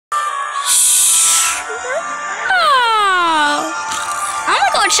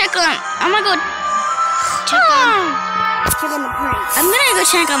check on. I'm gonna go check on the prince. I'm gonna go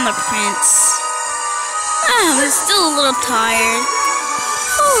check on the prince. I'm still a little tired.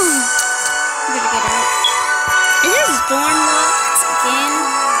 I'm gonna get out. Is this door locked again?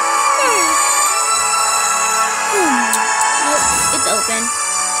 Nope, it's open.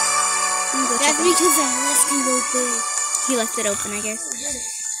 That's because I left it open. He left it open, I guess.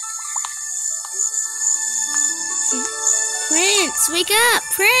 Prince, wake up!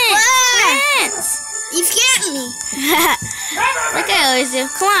 Prince! What? Prince! You scared me. Like I always do.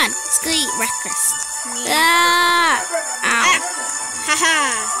 Come on, let's go eat breakfast. Ah! Ow.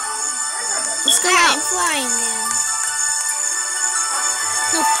 Haha. Let's go out. I'm flying now.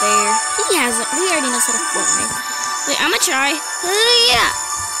 No fair. He already knows how to fly. Wait, I'm gonna try. Yeah.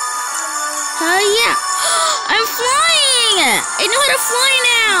 Yeah. I'm flying! I know how to fly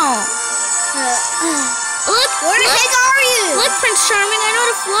now! Look! Where the heck are you? Look, Prince Charming, I know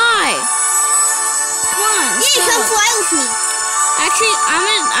how to fly! Come on, let's go. Come fly with me. Actually,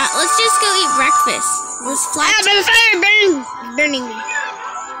 let's just go eat breakfast. Let's fly. Ah, but the fire burning me.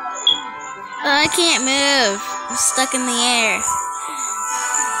 I can't move. I'm stuck in the air.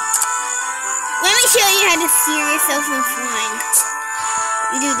 Let me show you how to steer yourself when flying.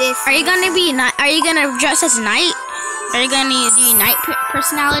 You do this. Are you gonna dress as Knight? Are you gonna do your Knight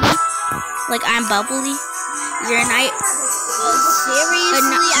personality? Like I'm bubbly? You're a Knight?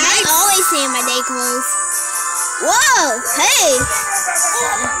 Seriously? I always say my day clothes. Whoa! Hey!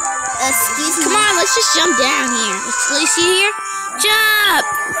 Excuse me. Come on, let's just jump down here. Let's see here. Jump!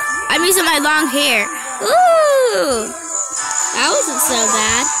 I'm using my long hair. Ooh! That wasn't so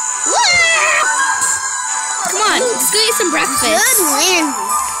bad. Come on, let's go eat some breakfast. Good landing.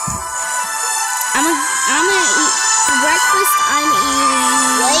 I'm gonna eat breakfast. I'm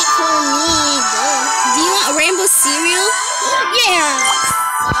eating. Wait for me. Do you want rainbow cereal? Yeah.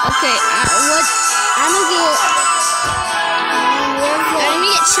 Okay. What? I'm gonna get. I'm gonna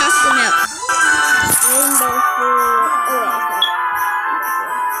get chocolate milk. Rainbow cereal.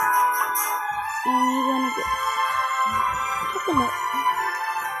 And you're gonna get chocolate milk.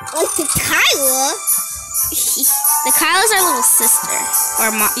 Like the Kyla. The Kyla's our little sister, or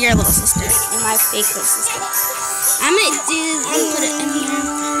your little sister, and my fake little sister. I'm gonna put it in here.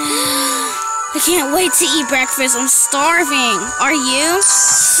 I can't wait to eat breakfast. I'm starving. Are you?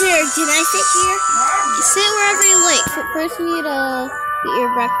 Sure. Can I sit here? Sit wherever you like. But first, we need to get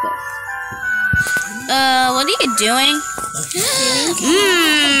your breakfast. What are you doing?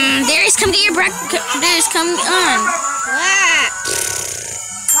 Darius, come get your breakfast. Darius, come on.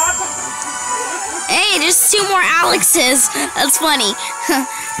 Hey, there's 2 more Alexes. That's funny.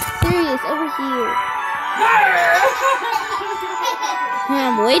 Darius, over here.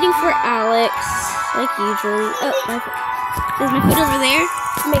 I'm waiting for Alex, like usually. Oh, my foot. Is my foot over there?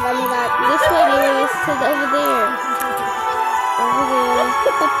 Oh my god. This way, Darius, to over there. Over there.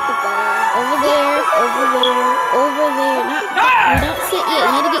 Over there. Over there. Over there. You don't sit yet.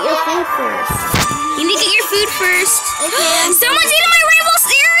 You need to get your food first. You need to get your food first. Okay. Someone's eating my rainbow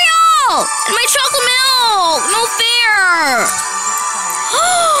cereal! And my chocolate milk! No fair!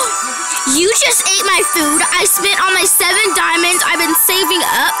 You just ate my food. I spent all my 7 diamonds I've been saving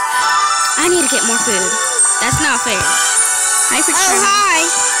up. I need to get more food. That's not fair. Hi, hi.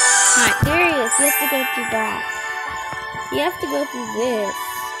 Hi, Darius, you have to go through that. You have to go through this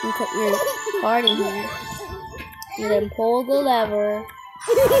and put your card in here. And then pull the lever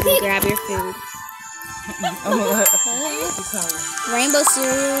and grab your food. Rainbow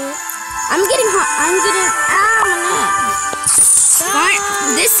cereal. I'm getting hot. My neck. Fine.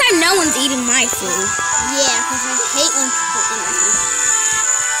 This time no one's eating my food. Yeah, because I hate when people eat my food.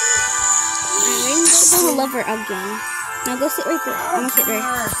 Pull the lever again. Now go sit right there. I'm gonna sit right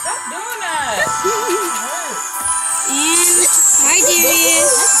here. Stop doing that. And hi,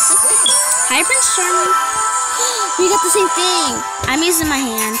 Darius. Hi, Prince Charming. We got the same thing. I'm using my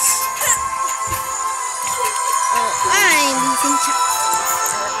hands. I'm using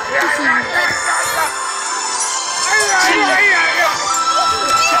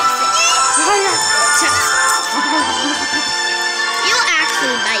You'll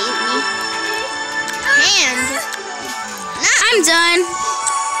actually bite me. Hand. I'm done.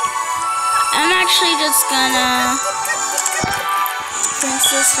 I'm actually just gonna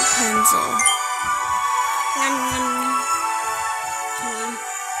Princess Rapunzel. Come on.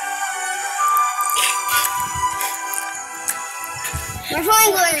 We're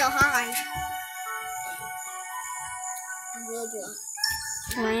flying going so high. Roblox.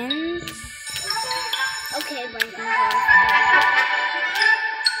 Friends. Okay, Brian.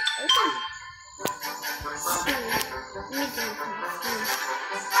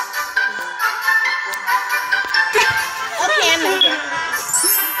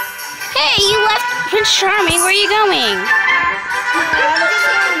 Prince Charming, where are you going?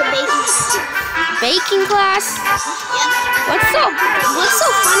 Baking class? What's so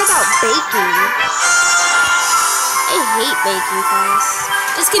fun about baking? I hate baking class.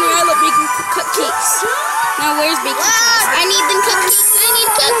 Just kidding, I love baking cupcakes. Now where's baking class? I need them cupcakes. I need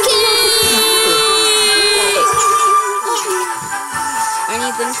cupcakes. I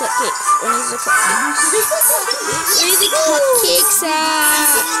need them cupcakes. Where is the cupcakes? Where are the cupcakes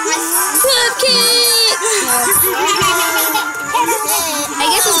at? Cupcakes! No. I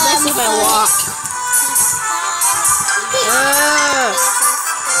guess it's best if I walk.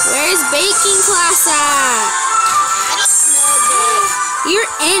 Where's baking class at? You're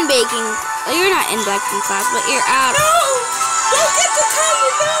in baking. You're not in baking class, but you're out. No! Don't get the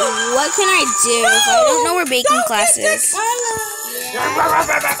color, no! What can I do if I don't know where baking class is? I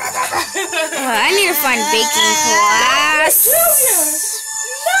need to find baking class.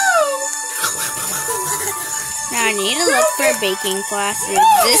 Now I need to look for baking class. Is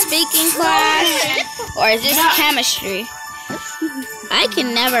this baking class? Or is this chemistry? I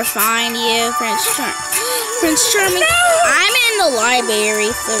can never find you, Prince Charming. I'm in the library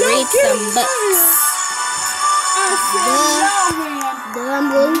to read some books.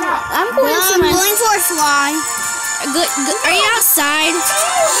 I'm going for a fly. Good. Are you outside?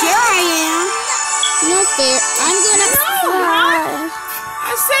 Sure I am. No fair. I'm gonna fly.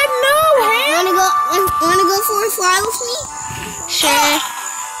 I said no, Ham. Wanna go for a fly with me? Sure.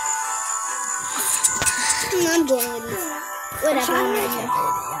 I'm going with you. Whatever.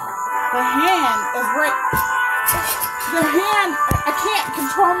 The hand is right. The hand. I can't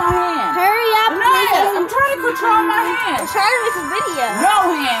control my hand. Hurry up. No, I'm trying to control my hand. Try to make a video. No,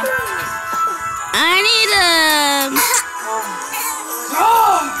 hand. I need a.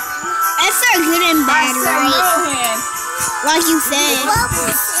 That's so good and I bad, said right? no, hand. Like you said.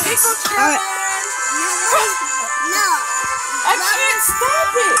 Alright. I can't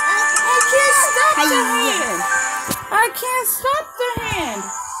stop it. I can't stop the hand. I can't stop the hand.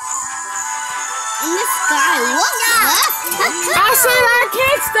 In the sky. What? I said I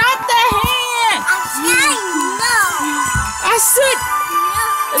can't stop the hand. I said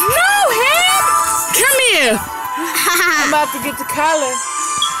no, hand. Come here. I'm about to get the collar.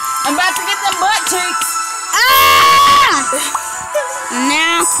 I'm about to get the butt cheeks.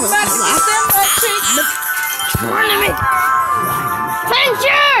 Now, I'm about to get them butt cheeks.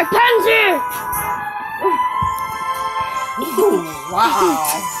 Puncher! Wow.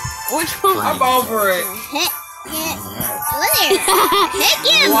 Which one? I'm over it. Heck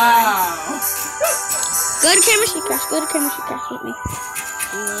yeah. Wow. Go to chemistry class. Go to chemistry class with me.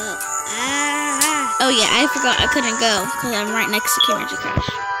 Oh yeah, I forgot I couldn't go because I'm right next to chemistry class.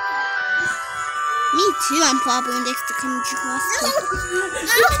 Me too. I'm probably next to chemistry class.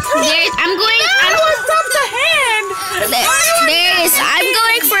 I'm going. I want to stop the hand. I'm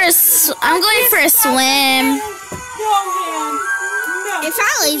going for a swim. No, hand. No. It's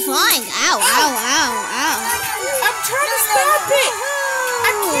probably flying. Ow. I'm trying to stop it.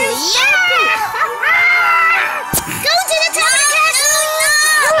 I can't stop it. Go to the top of the castle.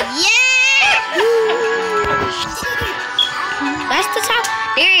 That's the top.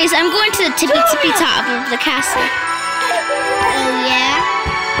 There he is. I'm going to the tippy top of the castle. Oh yeah.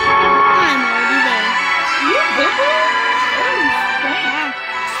 I'm already there.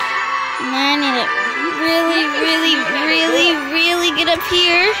 And I need to really get up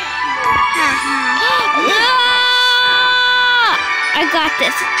here. I got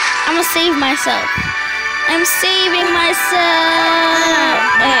this. I'm gonna save myself. I'm saving myself.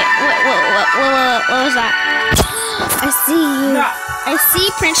 Wait, what was that? I see you. I see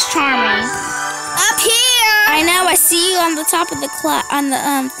Prince Charming. Up here. I know. I see you on the top of the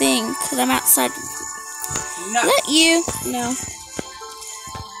thing because I'm outside. No. Is that you? No.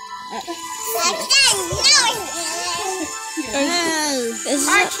 This is I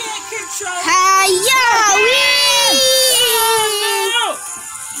can't control.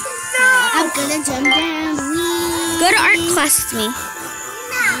 I'm gonna jump down. Go to art class with me.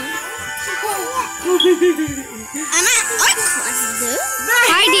 I'm at art class, dude.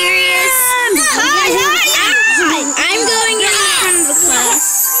 Hi, Darius. Hi. I'm going in front of the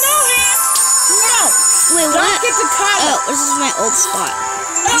class. Wait, Don't what? get the collar. Oh, this is my old spot.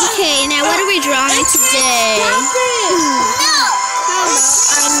 Okay, now what are we drawing today?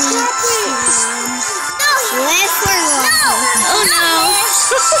 Oh no.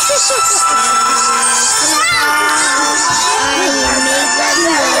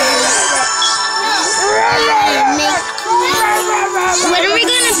 What are we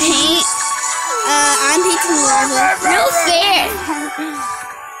gonna paint? I'm painting lava. No fair.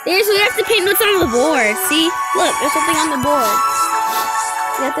 There's, we have to paint what's on the board. See? Look, there's something on the board.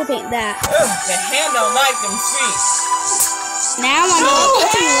 We have to paint that. The hand don't like them feet. Now I'm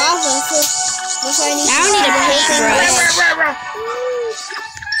It's in lava, so before I need Now I need a paintbrush.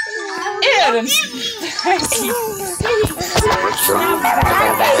 Yeah, them.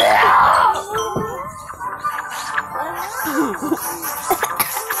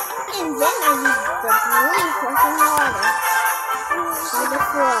 And then I use the blue flushing water for the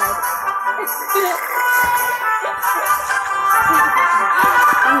flood.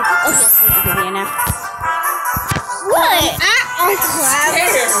 Okay, take a video now. What? Our class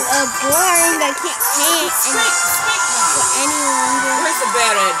is boring. I can't paint any longer. Where's the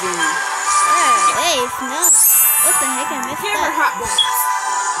bad at, dude? Hey, it's no. What the heck? I missed Give her that. hot box.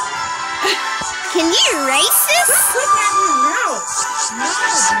 Can you erase this? Put that in your mouth. No.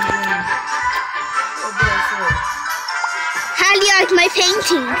 Oh, boy, sorry. How do you like my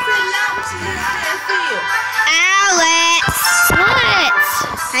painting? Alex! What?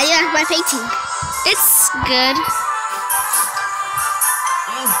 How do you like my painting? It's good.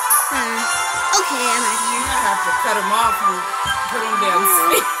 Okay, I'm out of here. I have to cut them off and put them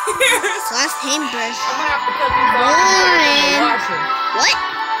downstairs. So that's paintbrush. I'm gonna have to cut these off and wash them. What?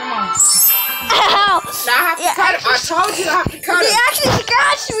 Come on. Ow! Now I have to cut it. I told you I have to cut it. actually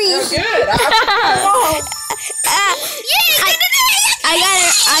scratched me. You're good. I have to cut them off.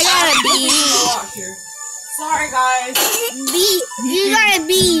 I got a B. Sorry, guys. B. You got a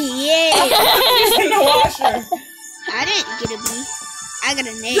B. Yeah. It's in the washer. I didn't get a B. I got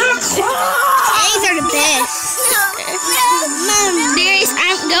an A. A's are the best. Darius,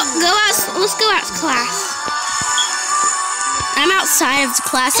 go out. Let's go out to class. I'm outside of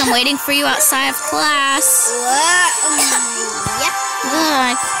class. I'm waiting for you outside of class. What? Yep.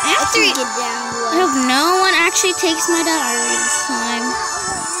 Look, I have to get down. I hope no one actually takes my diary this time.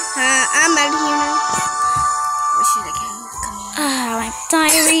 I'm out of here now. Where should I go? Come on. Ah, my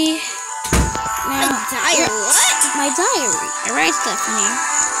diary. My diary? What? My diary. I write stuff in here.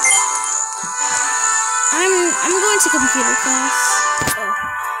 I'm going to computer class.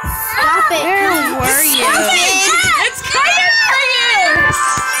 Stop it. Where were you? It's coming for you.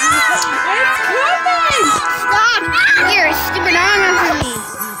 It's coming. Stop. You're a stupid honor for me.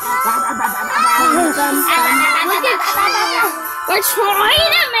 Look at We're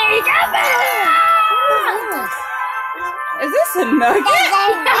trying to make a bed. Is this a nugget?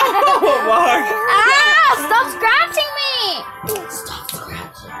 Oh, Mark. Ah! Stop scratching me!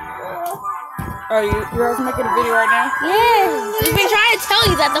 Are you guys making a video right now? Yes. We've been trying to tell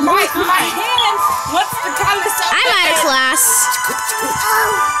you that the whole My time. hand. What's the color? I'm out of class.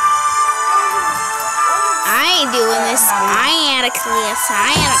 I ain't doing this. I ain't out of class.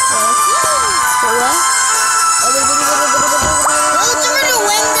 I ain't out of class. What? Go through the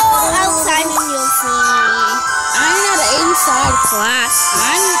window outside and you'll see me. I'm not inside class.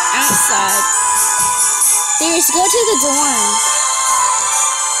 I'm outside. Darius, go to the dorm.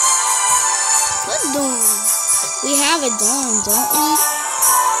 What dorm? We have a dorm, don't we?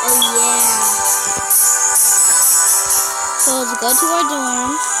 Oh, yeah. So let's go to our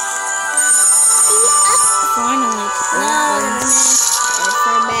dorm. Finally. No, it's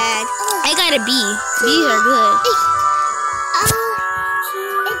so bad. I got a B. B's are good.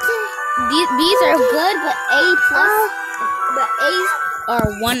 B's are good, but A plus. But A's are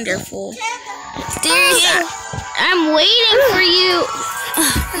wonderful. Darius, I'm waiting for you.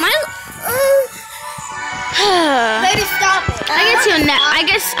 My. Baby, stop it. I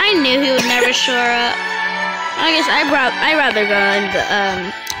guess I knew he would never show up. I guess I'd rather go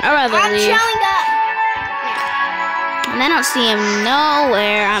and I'd rather I'm leave. showing up. And I don't see him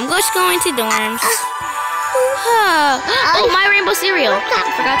nowhere. I'm just going to dorms. Oh, my rainbow cereal. I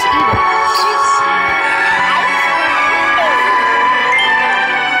forgot to eat it.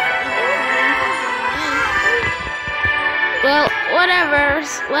 Well,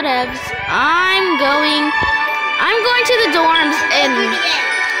 whatevs. I'm going to the dorms and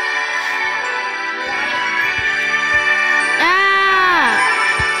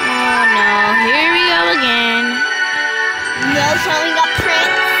oh no, here we go again. No showing up,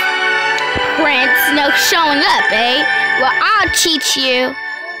 Prince. No showing up, eh? Well, I'll teach you.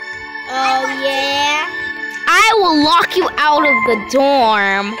 Oh, yeah? I will lock you out of the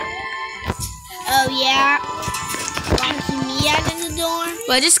dorm. Oh, yeah? Locking me out of the dorm?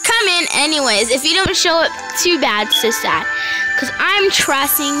 Well, just come in anyways. If you don't show up, too bad, so sad. Because I'm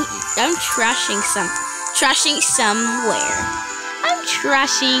trashing somewhere. I'm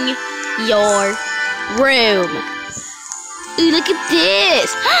trashing your room. Ooh, look at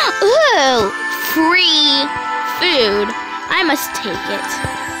this. Ooh, free food. I must take it.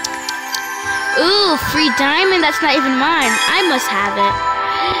 Ooh, free diamond. That's not even mine. I must have it.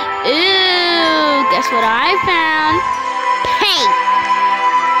 Ooh, guess what I found? Paint.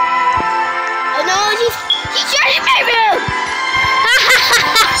 Oh no, she's trying to make me.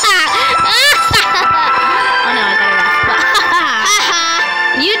 Oh no, I got it off.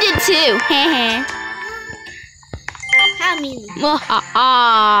 You did too. How many?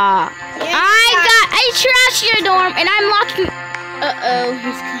 I trashed your dorm and I'm locking. Uh-oh,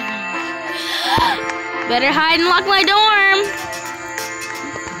 he's coming. Better hide and lock my dorm.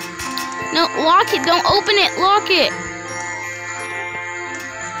 No, lock it. Don't open it. Lock it.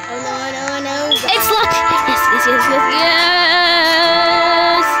 Oh no. It's locked.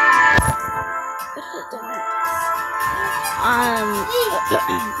 Yes.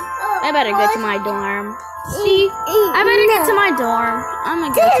 I better go to my dorm. See? I better get to my dorm.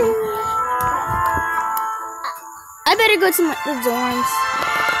 I better go to the dorms.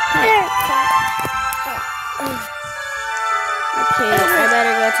 Okay, I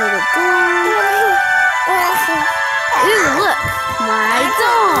better go to the dorm. Ooh, look. My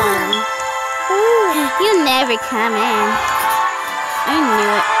dorm. You'll never come in. I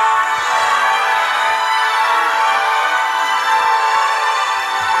knew it.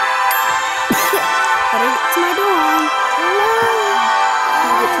 Better get to my dorm.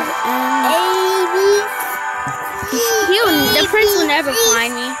 Get to the end. The prince will never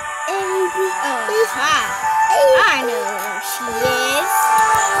find me. I know where she is.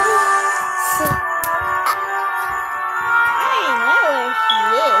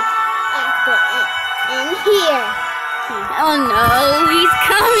 In here. Oh no, he's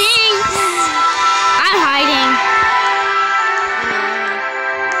coming. I'm hiding.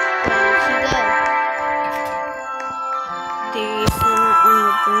 Where did she go? Seriously, not in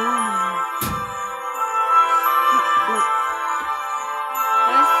the dorm.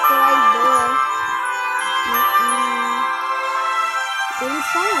 That's the right door.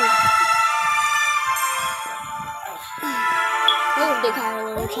 Inside. Oh, the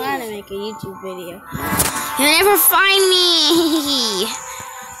Kylo, we're trying to make a YouTube video. You'll never find me.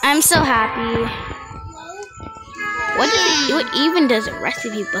 I'm so happy. What even does a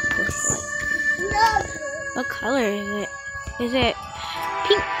recipe book look like? What color is it? Is it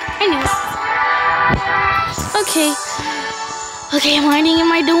pink? I know. Okay, I'm hiding in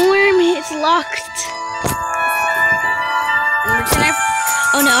my dorm. It's locked.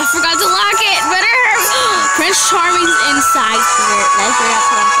 Oh no, I forgot to lock it. Better. Prince Charming's inside here. I forgot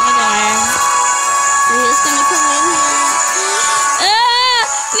to lock my dorm. So he's gonna come in here.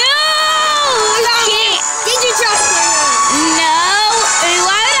 No! I can't. Get your chocolate. No.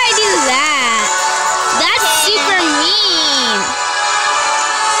 Why would I do that? That's super mean.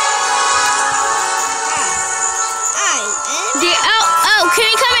 Oh, can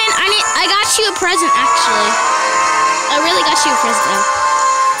we come in? I got you a present actually. I really got you a present though.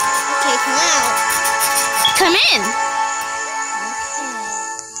 Okay, come out. Come in.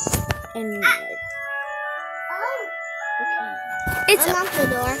 And it's Unlock the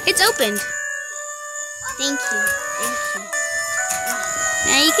door. It's opened. Thank you.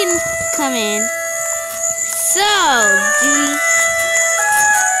 Now you can come in. So, do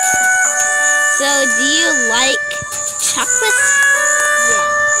you like chocolate?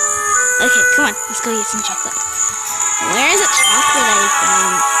 Yeah. Okay, come on. Let's go get some chocolate. Where is the chocolate I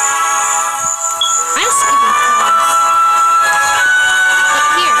found? I'm skipping class.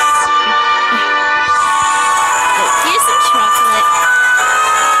 Here. Here's some chocolate.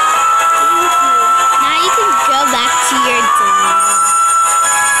 Now you can go back to your dorm.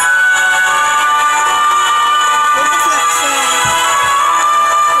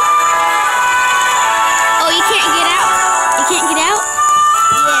 Oh, you can't get out? You can't get out?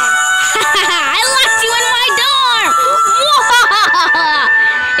 Yeah. I locked you in my dorm!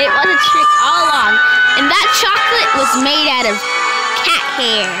 It was a trick all along. And that chocolate was made out of cat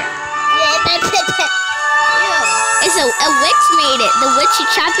hair. It's a witch made it. The witch who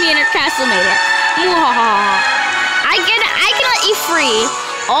trapped me in her castle made it. I can let you free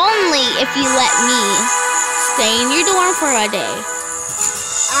only if you let me stay in your dorm for a day.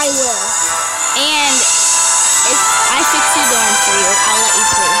 I will. And if I fix your dorm for you, I'll let you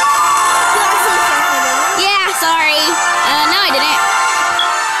free. Yeah, sorry. No, I didn't.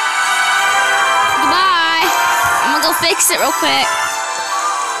 Goodbye. I'm gonna go fix it real quick.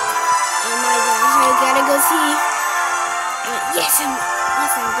 Oh my gosh, I gotta go see. Yes, I'm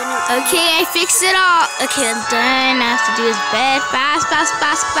gonna. Okay, I fixed it all. Okay, I'm done. I have to do his bed fast.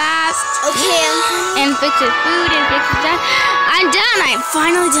 Okay, and fix his food and fix his bed. I'm done. I'm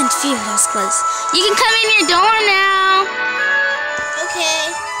finally done. Phew, that was close. You can come in your dorm now.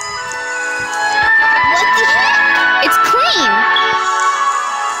 Okay. What the heck? It's clean.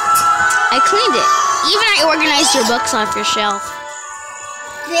 I cleaned it. Even I organized your books off your shelf.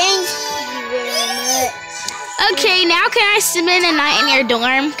 Thank you very much. Okay, now can I spend a night in your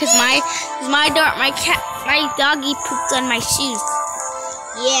dorm? Cause my doggy pooped on my shoes.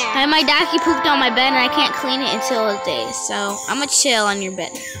 Yeah. And my doggy pooped on my bed, and I can't clean it until a day. So I'm gonna chill on your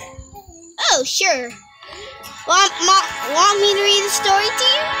bed. Oh, sure. Want me to read a story to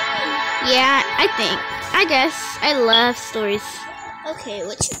you? Yeah, I guess I love stories. Okay,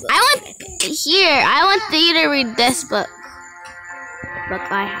 what's your book? I want you to read this book.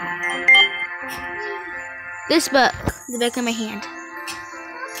 Book I have. This book, the book in my hand.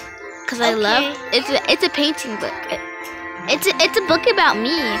 Cause I love it's a painting book. It's a book about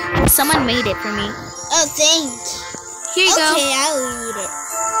me. Someone made it for me. Oh, thanks. Here you go. Okay, I'll read it.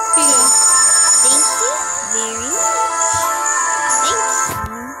 Here you go. Thank you very much. Thanks.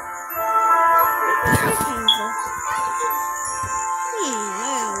 Rapunzel.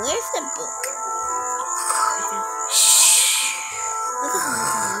 Wow, where's the book?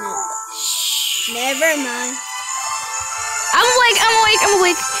 Never mind. I'm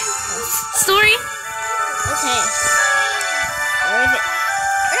awake. Story? Okay. Where is it?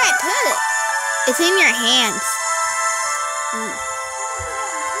 Where did I put it? It's in your hands.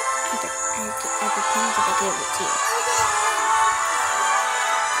 I pretend to give it to you.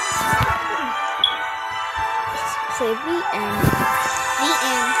 So the end. The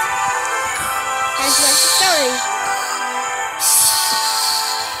end. That's the story.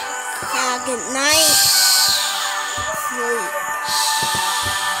 Now, good night. Sleep.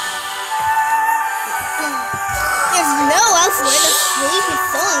 There's no elsewhere to sleep. It's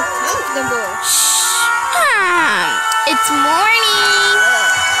so uncomfortable. It's morning.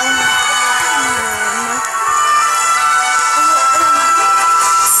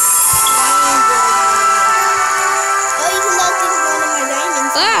 Oh, you can look into one of my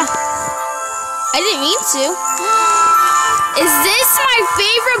diamonds. I didn't mean to. Is this my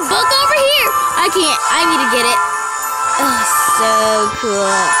favorite book over here? I need to get it. Oh, so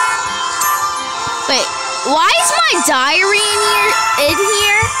cool. Wait, why is my diary in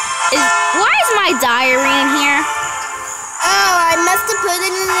here? Why is my diary in here? Oh, I must have put it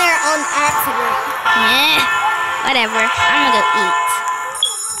in there on accident. Whatever. I'm gonna go eat.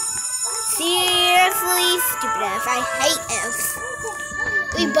 Seriously, stupid F. I hate Fs.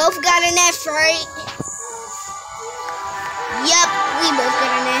 We both got an F, right? Yep, we both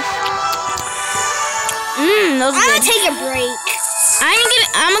got an F. Those I'm gonna take a break. I'm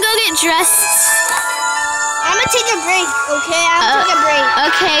gonna go get dressed. I'm gonna take a break, okay? I'll take a break.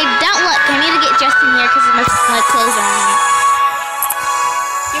 Okay, don't look. I need to get dressed in here because my clothes are on.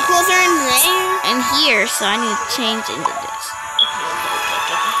 Your clothes are in there? In here, so I need to change into this.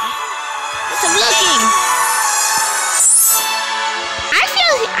 Stop looking.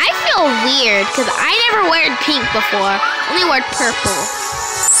 I feel weird because I never wore pink before. Only wore purple.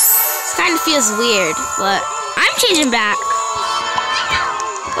 This kind of feels weird, but I'm changing back.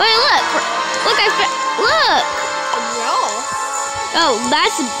 Wait, look! Look! Look! Oh,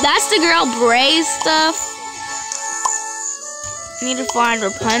 that's the girl Bray's stuff. I need to find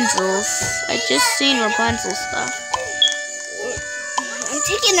Rapunzel's. I just seen Rapunzel's stuff. I'm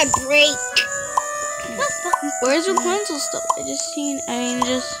taking a break. Where's Rapunzel's stuff? I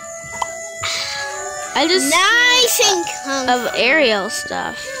just nice and comfy. of Ariel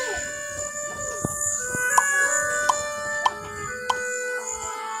stuff.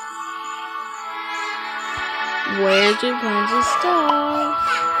 Where's Rapunzel's stuff?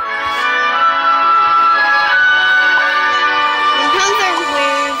 Rapunzel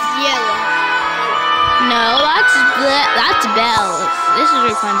wears yellow. No, that's Belle. This is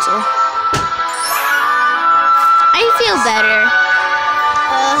Rapunzel. I feel better.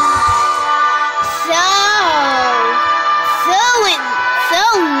 So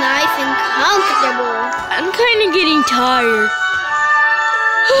nice and comfortable. I'm kind of getting tired.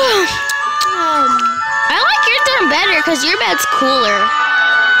 I like your dorm better because your bed's cooler.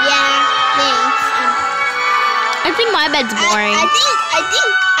 Yeah, thanks. I think my bed's boring. I think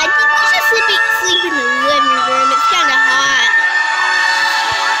we should sleep in the living room. It's kind of hot.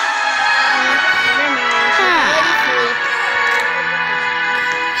 Never mind. Sleep.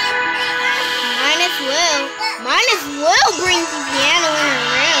 Might as well bring the piano in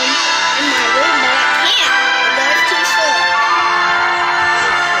my room, but I can't. The door's too short.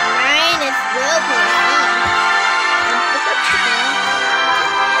 Might as well put it on.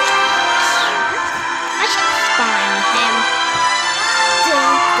 I should spy on him.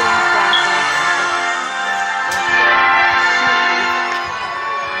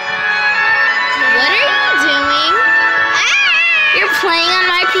 What are playing on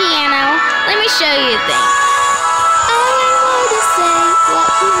my piano. Let me show you a thing. I want to say what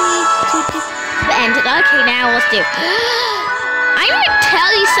you need to do. The end. Okay, now let's do. I'm gonna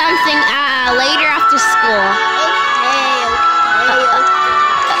tell you something later after school.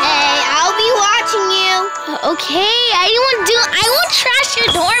 Okay, I'll be watching you. Okay, I won't trash your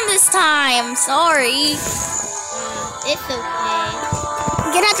dorm this time. Sorry. It's okay.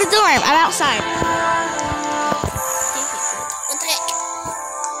 Get out the dorm. I'm outside. What the heck?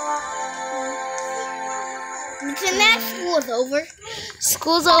 So now school's over.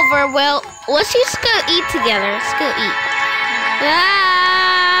 School's over. Well, let's just go eat together. Let's go eat.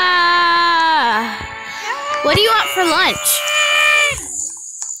 What do you want for lunch?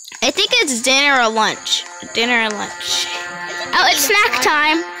 I think it's dinner or lunch. Dinner or lunch. Oh, it's snack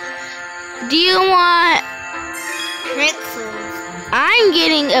time. Do you want? Pretzels. I'm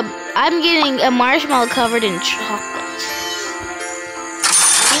getting a marshmallow covered in chocolate.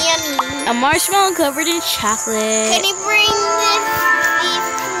 Yummy. A marshmallow covered in chocolate. Can you bring these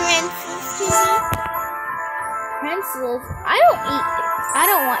pretzels to me? Pretzels? I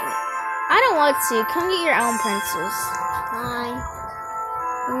don't want to. Come get your own pretzels. Fine.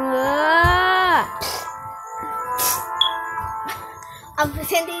 I'm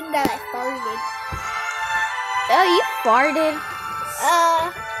pretending that I farted. Oh, you farted.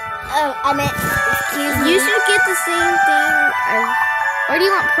 I meant, excuse me. You should get the same thing as. Or do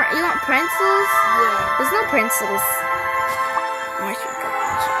you want pretzels? Yeah. There's no pretzels.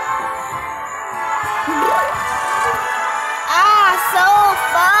 So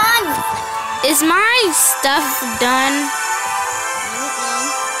fun. Is my stuff done?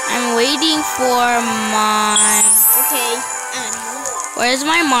 I'm waiting for my. Okay. Where's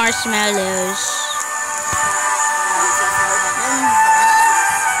my marshmallows?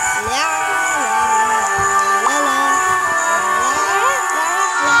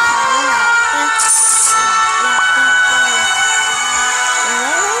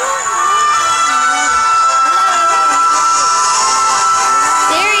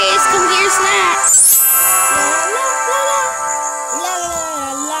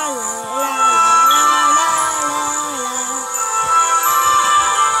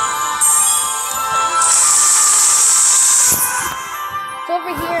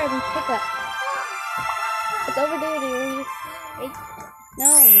 It's over there, dude. Hey,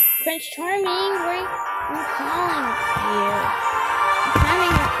 no, Prince Charming, I'm calling you.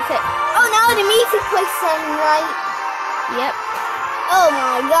 Oh no, the music plays something right. Yep. Oh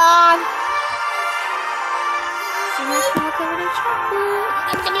my god. So much more covered in chocolate.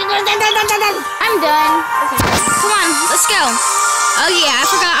 I'm done. Okay. Come on, let's go. Oh yeah, I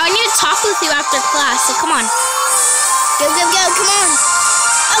forgot. I need to talk with you after class, so come on. Go, come on.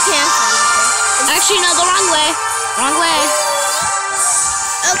 Okay, I'm fine. Actually, no, the wrong way. Wrong way.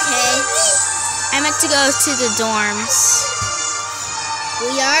 Okay. I meant to go to the dorms.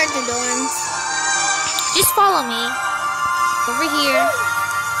 We are at the dorms. Just follow me. Over here.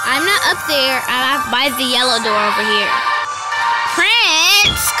 I'm not up there. I'm by the yellow door over here.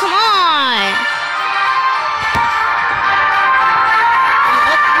 Prince, come on.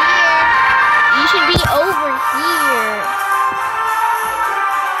 I'm up here. You should be over here.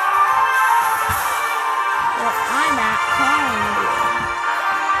 Where I'm at calling you.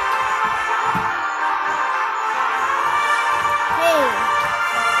 Hey.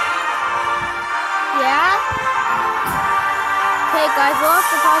 Yeah? Okay, guys, we'll have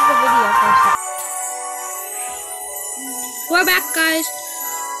to pause the video for a second. We're back, guys.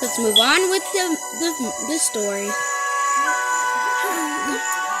 Let's move on with the story.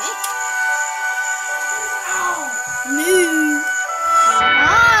 Move.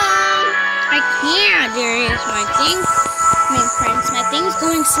 I can't, Darius. Prince, my thing's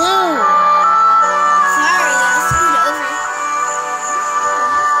going slow. Sorry, I'll scoot over.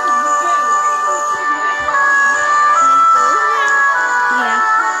 Yeah.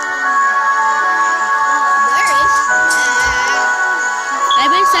 Where is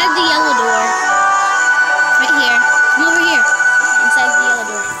I'm inside the yellow door. Right here. Come over here. Inside the yellow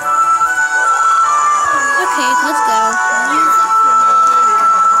door. Okay, let's go.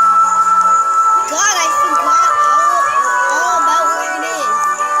 God, I forgot all about where it is.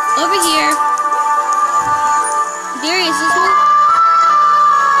 Over here. Darius, this one?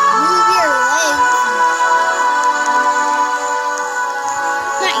 Move your legs.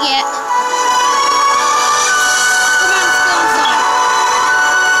 Not yet. Come on, let's go inside.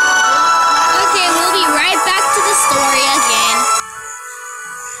 Okay, we'll be right back to the story again.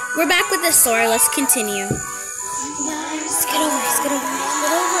 We're back with the story. Let's continue. Let's get over.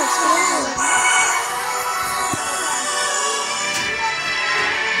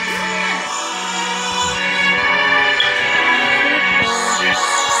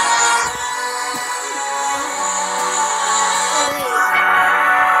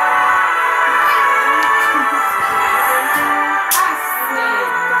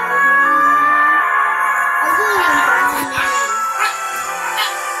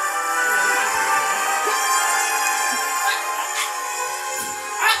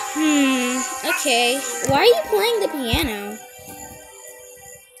 are you playing the piano?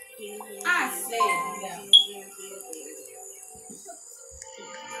 I said no.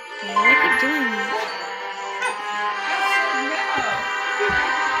 Why are you doing that?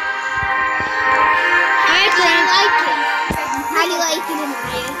 Hi, Glenn. How do you like it in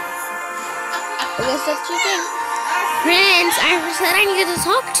here? I guess that's your thing. Prince, I said I needed to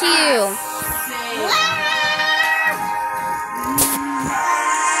talk to you.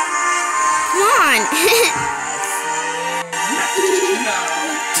 Come on.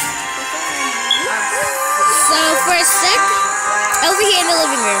 So for a sec, over here in the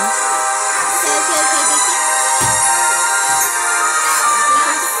living room.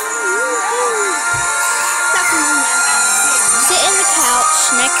 Sit in the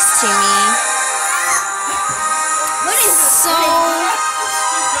couch next to me. What is this? So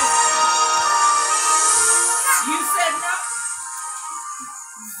You said no?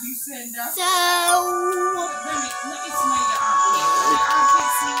 You said no? So, Let me smell your armpit. Your armpit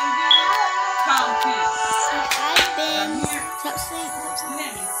smelling good? Cold feet. I've been... Here. Stop saying.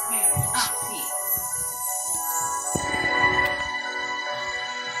 Let me smell your armpit.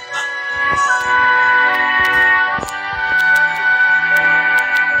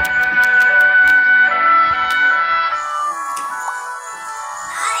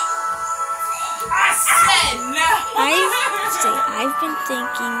 I said no. I've been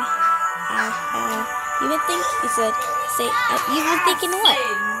thinking. You've been thinking. You said. You've been thinking what?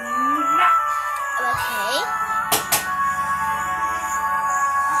 Okay.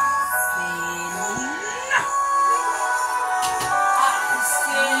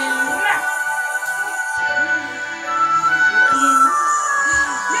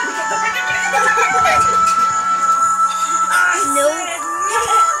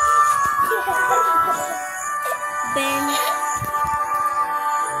 Ben.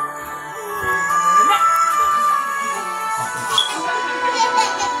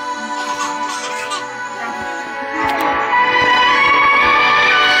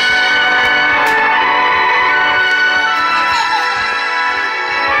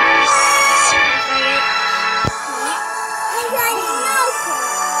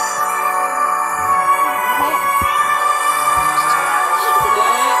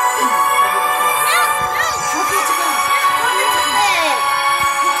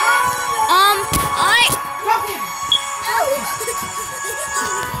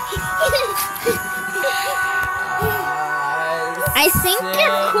 I think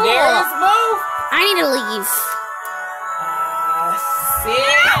you're cool. There's move. I need to leave.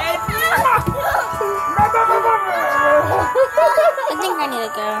 I think I need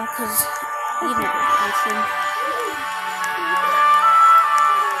to go because you know listen.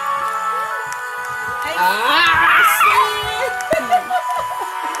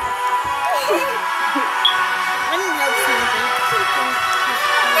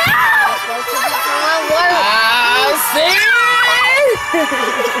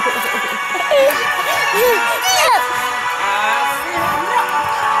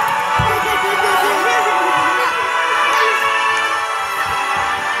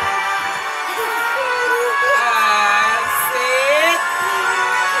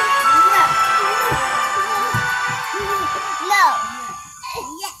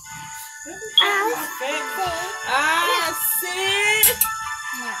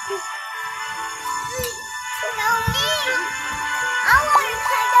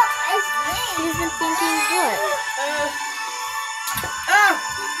 You've been thinking what?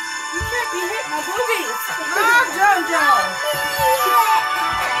 You can't be hitting my boobies. Jojo.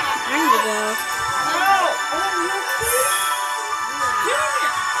 I need to go.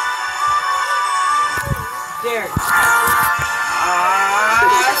 There.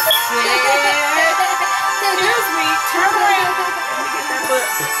 Excuse me. Turn around. Let me get that butt.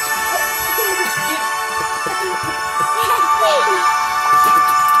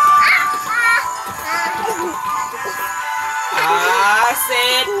 I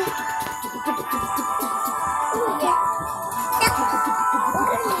said.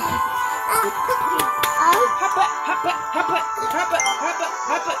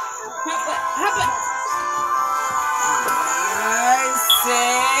 I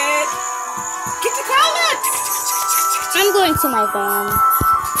said. Get your collar. I'm going to my van.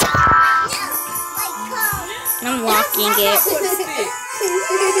 I'm locking it.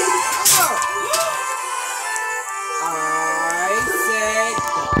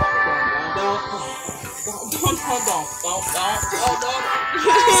 Don't.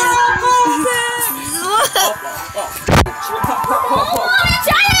 I'm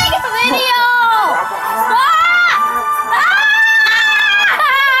trying to make a video.